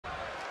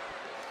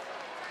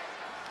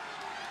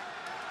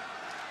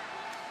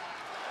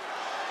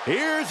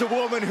Here's a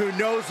woman who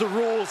knows the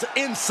rules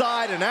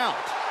inside and out.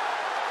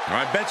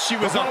 I bet she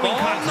was up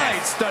all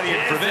night studying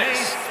for this.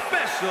 A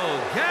special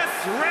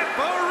guest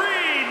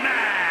referee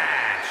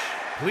match.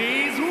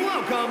 Please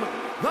welcome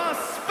the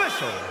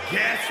special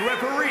guest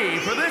referee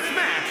for this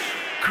match,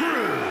 Cruz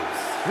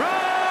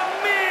Ramirez.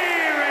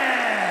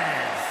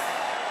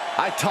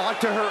 I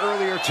talked to her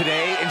earlier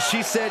today, and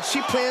she said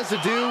she plans to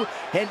do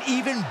an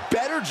even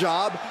better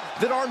job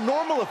than our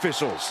normal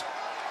officials.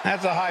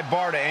 That's a high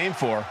bar to aim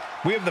for.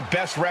 We have the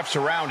best refs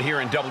around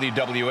here in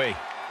WWE.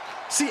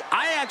 See,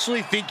 I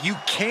actually think you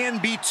can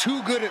be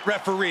too good at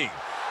refereeing.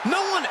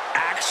 No one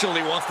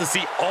actually wants to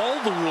see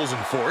all the rules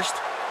enforced.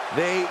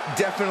 They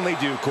definitely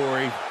do,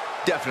 Corey.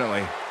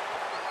 Definitely.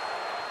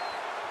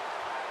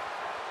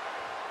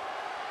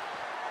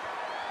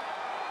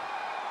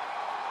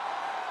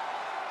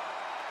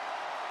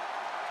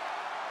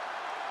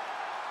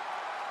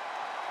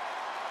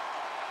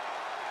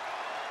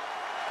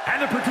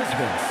 And the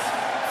participants,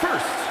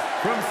 first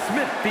from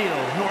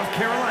Smithfield, North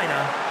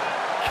Carolina,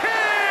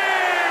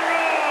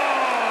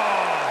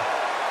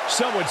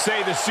 Some would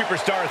say the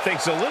superstar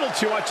thinks a little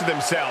too much of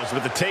themselves,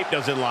 but the tape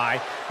doesn't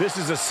lie. This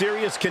is a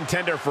serious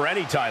contender for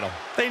any title.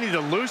 They need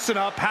to loosen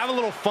up, have a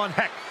little fun,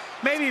 heck,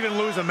 maybe even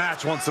lose a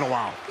match once in a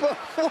while. What?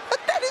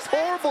 That is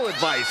horrible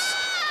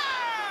advice.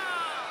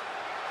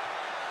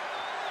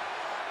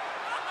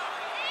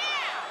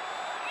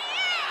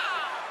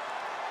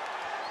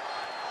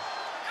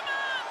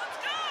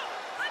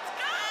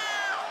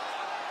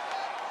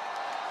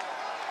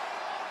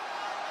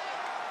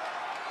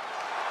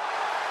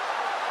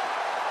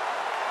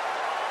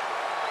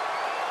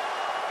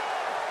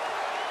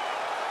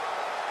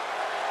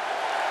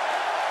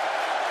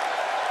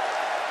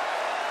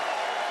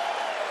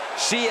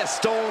 She has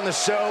stolen the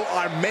show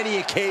on many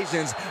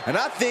occasions, and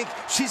I think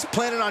she's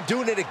planning on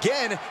doing it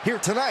again here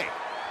tonight.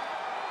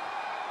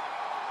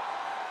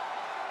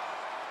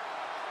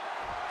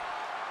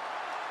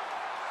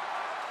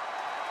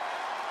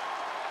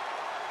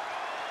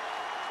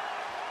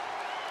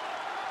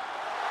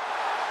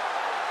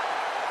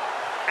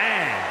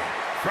 And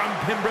from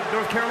Pembroke,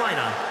 North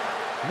Carolina,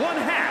 one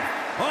half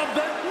of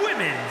the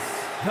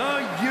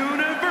the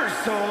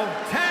Universal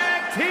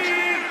Tag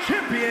Team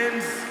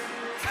Champions,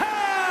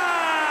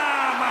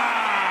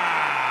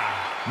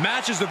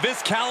 Matches of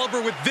this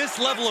caliber with this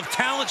level of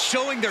talent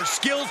showing their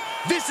skills,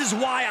 this is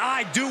why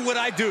I do what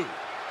I do.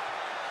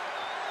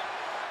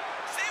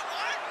 Say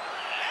what?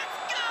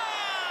 Let's go!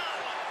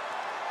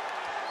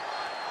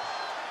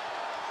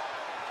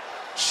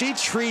 She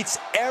treats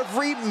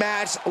every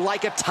match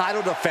like a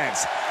title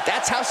defense.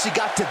 That's how she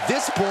got to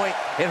this point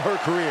in her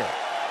career.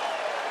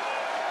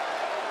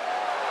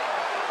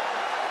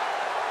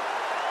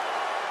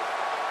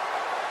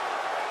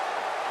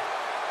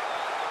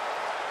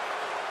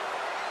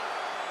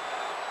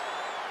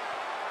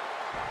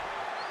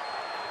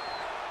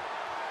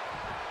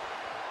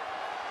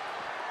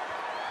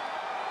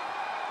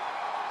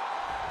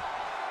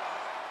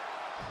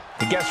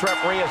 The guest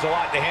referee has a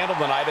lot to handle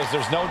tonight, as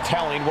there's no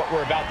telling what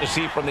we're about to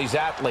see from these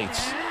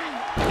athletes.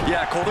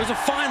 Yeah, Cole, there's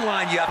a fine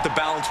line you have to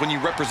balance when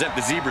you represent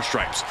the zebra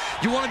stripes.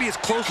 You want to be as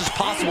close as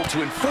possible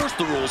to enforce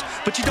the rules,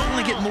 but you don't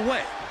want to get in the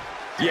way.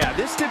 Yeah,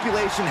 this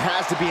stipulation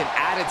has to be an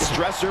added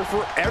stressor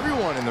for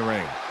everyone in the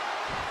ring.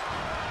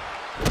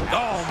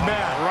 Oh,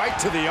 man, right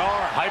to the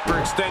arm.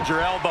 Hyperextend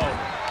your elbow.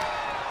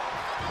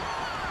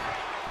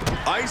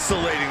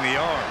 Isolating the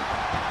arm.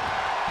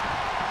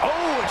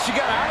 Oh, and she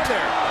got out of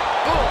there.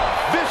 Oh,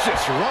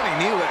 vicious running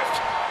knee lift.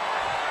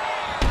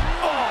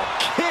 Oh,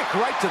 kick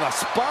right to the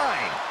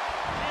spine.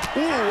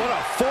 Ooh, what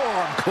a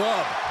forearm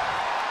club.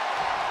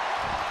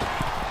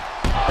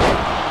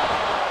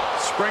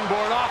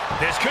 Springboard off.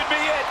 This could be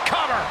it.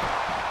 Cover.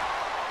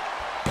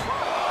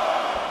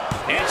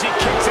 And she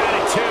kicks out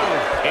at two.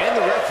 And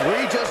the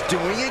referee just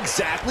doing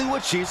exactly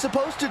what she's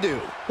supposed to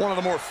do. One of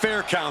the more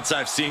fair counts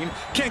I've seen.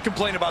 Can't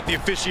complain about the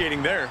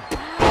officiating there.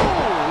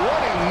 Oh,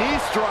 running knee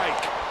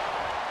strike.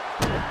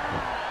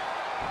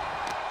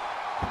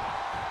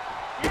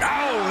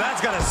 Oh,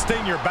 that's got to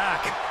sting your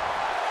back.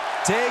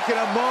 Taking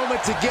a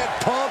moment to get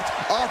pumped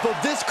off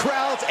of this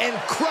crowd's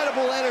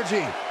incredible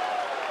energy.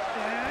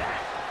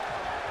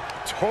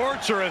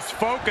 Torturous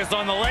focus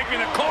on the leg in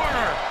the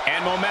corner.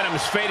 And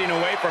momentum's fading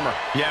away from her.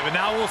 Yeah, but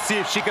now we'll see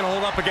if she can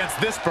hold up against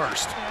this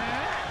burst.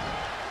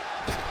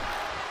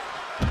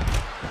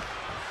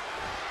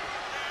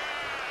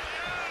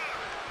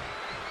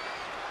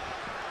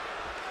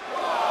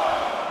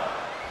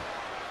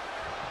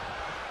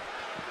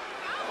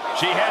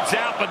 She heads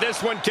out, but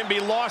this one can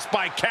be lost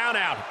by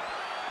countout.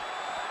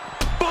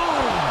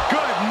 Boom!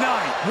 Good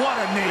night. What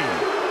a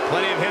knee.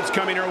 Plenty of hits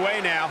coming her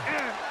way now.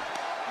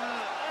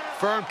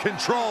 Firm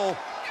control.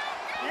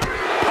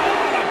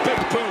 Oh, a big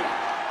boot.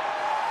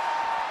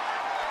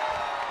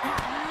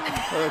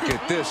 Look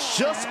at this,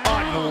 just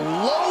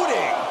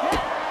unloading.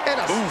 And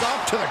a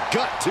stomp to the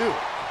gut, too.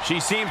 She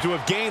seems to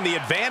have gained the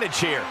advantage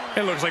here.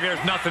 It looks like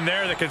there's nothing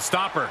there that can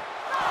stop her.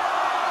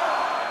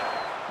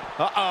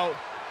 Uh-oh.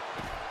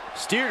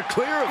 Steered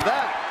clear of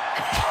that.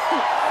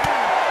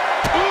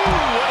 Ooh,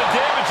 what a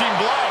damaging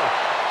blow.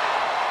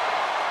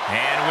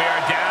 And we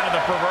are down to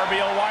the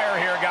proverbial wire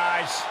here,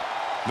 guys.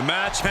 The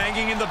match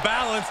hanging in the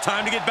balance.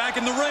 Time to get back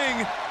in the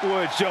ring.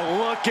 Would you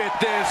look at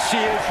this?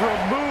 She is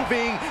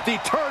removing the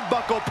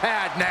turnbuckle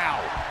pad now.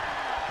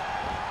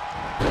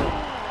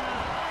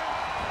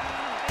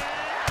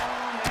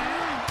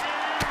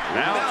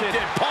 Mounted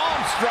palm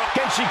struck.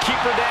 Can she keep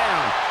her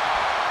down?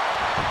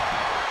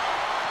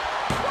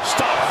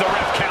 Stops the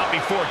ref count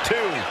before 2.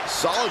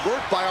 Solid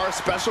work by our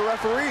special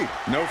referee.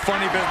 No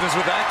funny business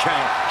with that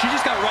count. She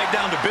just got right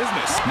down to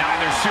business.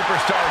 Neither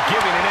superstar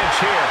giving an inch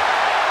here.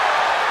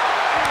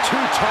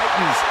 Two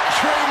titans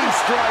trading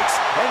strikes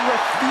and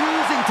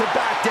refusing to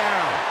back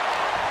down.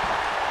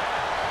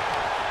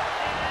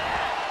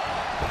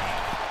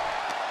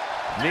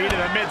 Knee to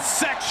the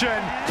midsection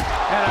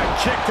and a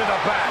kick to the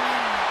back.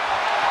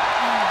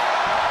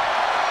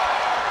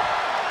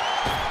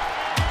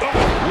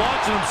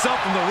 Launching himself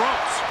from the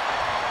ropes.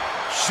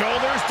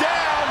 Shoulders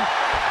down.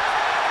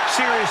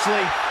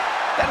 Seriously,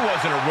 that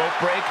wasn't a rope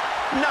break.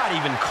 Not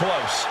even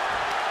close.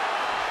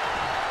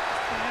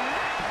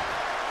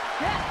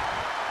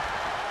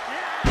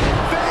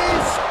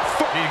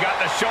 He's got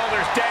the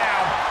shoulders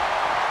down.